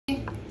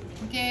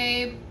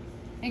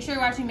Make sure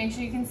you're watching. Make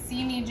sure you can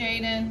see me,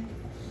 Jaden.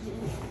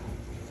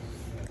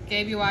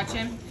 Gabe, you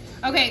watching?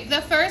 Okay,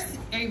 the first,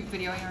 are you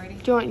videoing already?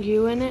 Do you want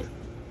you in it?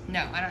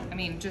 No, I don't, I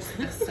mean, just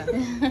this stuff.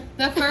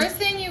 The first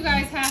thing you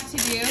guys have to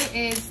do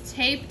is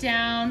tape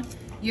down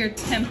your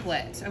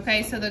template,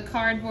 okay? So the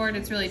cardboard,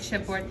 it's really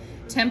chipboard.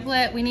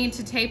 Template, we need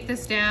to tape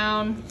this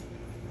down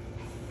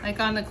like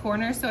on the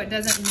corner so it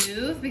doesn't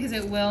move, because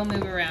it will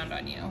move around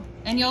on you.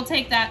 And you'll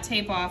take that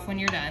tape off when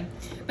you're done.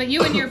 But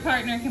you and your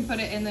partner can put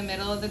it in the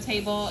middle of the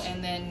table,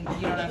 and then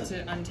you don't have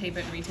to untape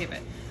it and retape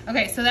it.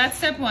 Okay, so that's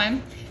step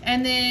one.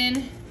 And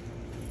then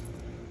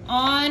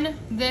on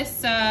this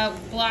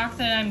block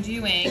that I'm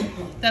doing,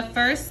 the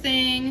first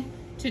thing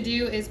to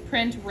do is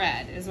print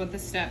red, is what the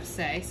steps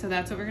say. So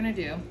that's what we're gonna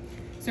do.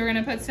 So we're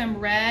gonna put some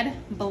red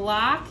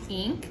block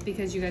ink,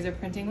 because you guys are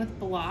printing with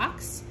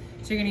blocks.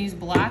 So you're gonna use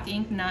block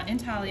ink, not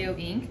Intaglio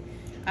ink.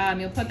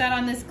 You'll put that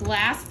on this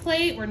glass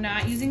plate. We're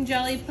not using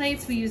jelly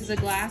plates. We use the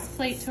glass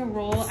plate to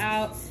roll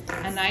out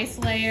a nice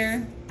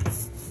layer.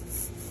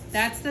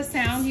 That's the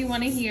sound you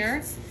wanna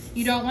hear.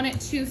 You don't want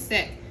it too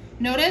thick.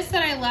 Notice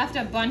that I left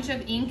a bunch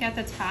of ink at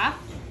the top.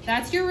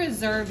 That's your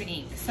reserve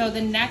ink. So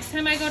the next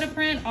time I go to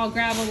print, I'll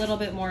grab a little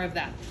bit more of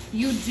that.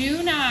 You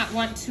do not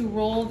want to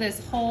roll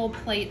this whole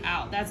plate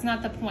out. That's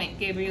not the point.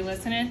 Gabe, are you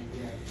listening?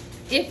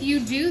 If you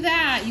do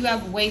that, you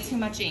have way too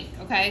much ink,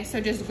 okay? So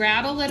just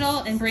grab a little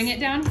and bring it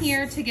down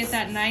here to get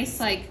that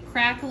nice, like,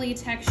 crackly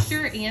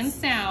texture and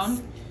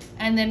sound,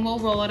 and then we'll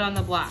roll it on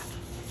the block.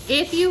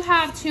 If you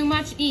have too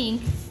much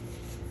ink,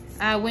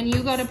 when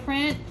you go to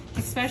print,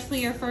 especially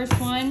your first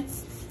one,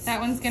 that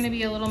one's gonna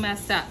be a little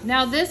messed up.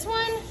 Now this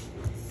one,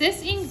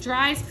 this ink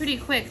dries pretty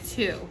quick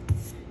too.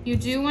 You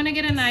do wanna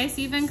get a nice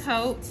even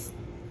coat.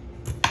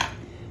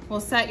 We'll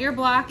set your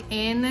block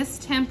in this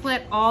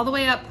template all the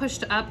way up,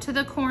 pushed up to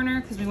the corner,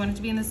 because we want it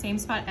to be in the same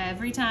spot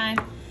every time.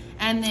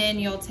 And then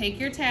you'll take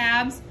your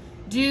tabs,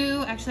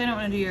 actually I don't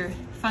wanna do your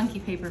funky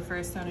paper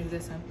first, I wanna do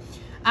this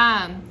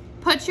one.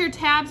 Put your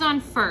tabs on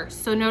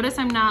first. So notice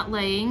I'm not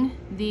laying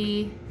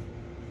the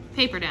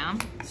paper down.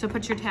 So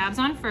put your tabs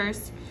on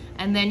first,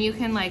 and then you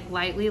can like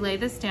lightly lay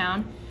this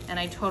down. And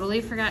I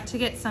totally forgot to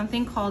get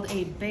something called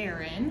a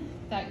Baron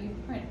that you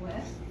print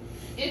with.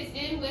 It's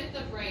in with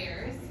the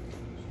Breyers.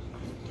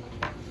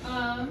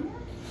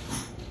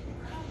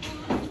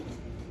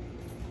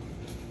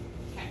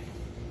 Okay.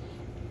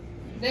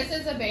 This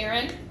is a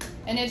Baron,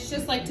 and it's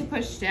just like to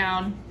push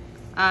down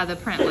the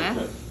print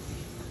with.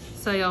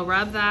 So you'll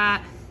rub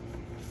that.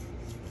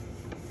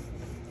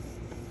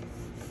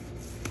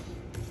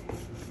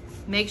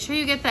 Make sure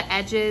you get the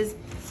edges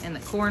and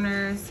the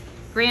corners.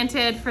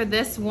 Granted, for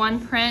this one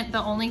print,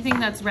 the only thing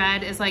that's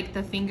red is like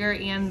the finger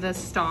and the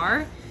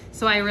star.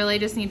 So I really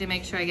just need to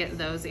make sure I get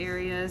those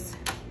areas.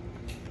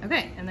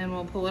 Okay, and then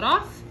we'll pull it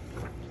off.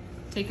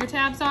 Take your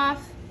tabs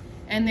off,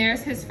 and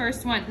there's his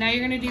first one. Now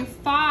you're gonna do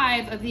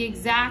 5 of the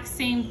exact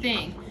same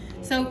thing.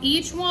 So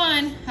each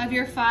one of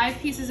your 5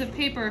 pieces of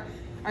paper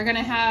are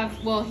gonna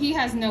have, well, he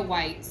has no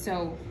white,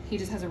 so he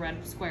just has a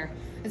red square.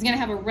 It's gonna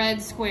have a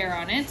red square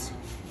on it.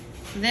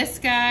 This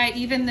guy,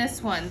 even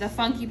this one, the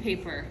funky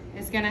paper,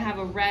 is gonna have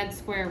a red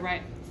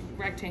square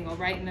rectangle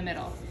right in the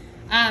middle.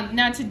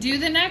 Now to do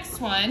the next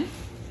one,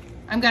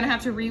 I'm gonna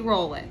have to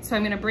re-roll it. So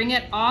I'm gonna bring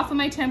it off of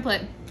my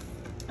template.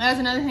 That was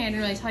another thing I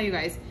didn't really tell you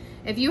guys.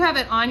 If you have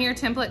it on your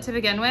template to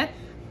begin with,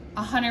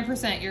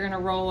 100% you're gonna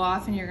roll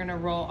off and you're gonna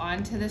roll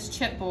onto this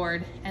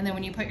chipboard, and then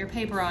when you put your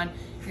paper on,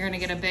 you're gonna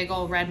get a big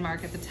old red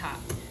mark at the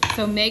top.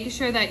 So make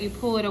sure that you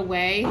pull it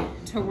away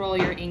to roll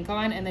your ink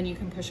on, and then you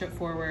can push it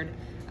forward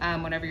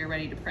whenever you're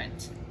ready to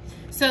print.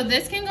 So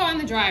this can go on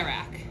the dry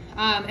rack.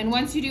 And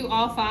once you do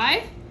all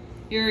 5,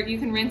 you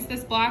can rinse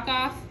this block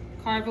off,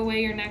 carve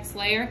away your next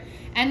layer.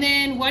 And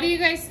then what do you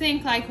guys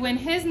think, like when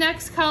his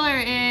next color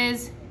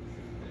is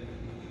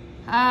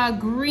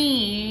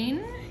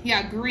green?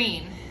 Yeah,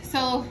 green.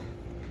 So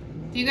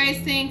do you guys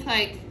think,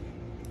 like,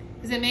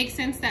 does it make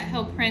sense that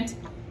he'll print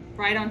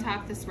right on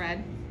top of this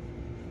red?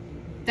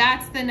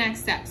 That's the next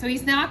step. So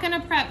he's not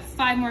gonna prep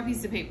 5 more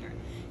pieces of paper.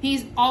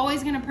 He's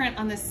always gonna print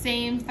on the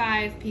same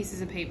 5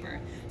 pieces of paper.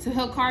 So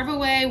he'll carve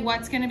away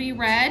what's gonna be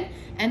red,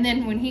 and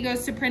then when he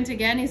goes to print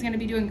again, he's gonna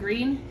be doing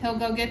green. He'll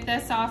go get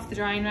this off the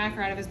drying rack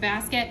or out of his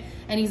basket,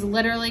 and he's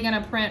literally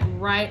gonna print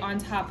right on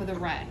top of the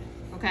red,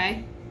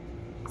 okay?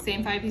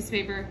 Same 5 pieces of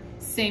paper,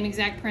 same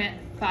exact print,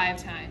 5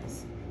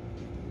 times.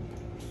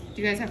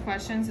 Do you guys have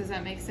questions? Does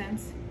that make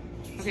sense?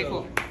 Okay,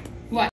 cool.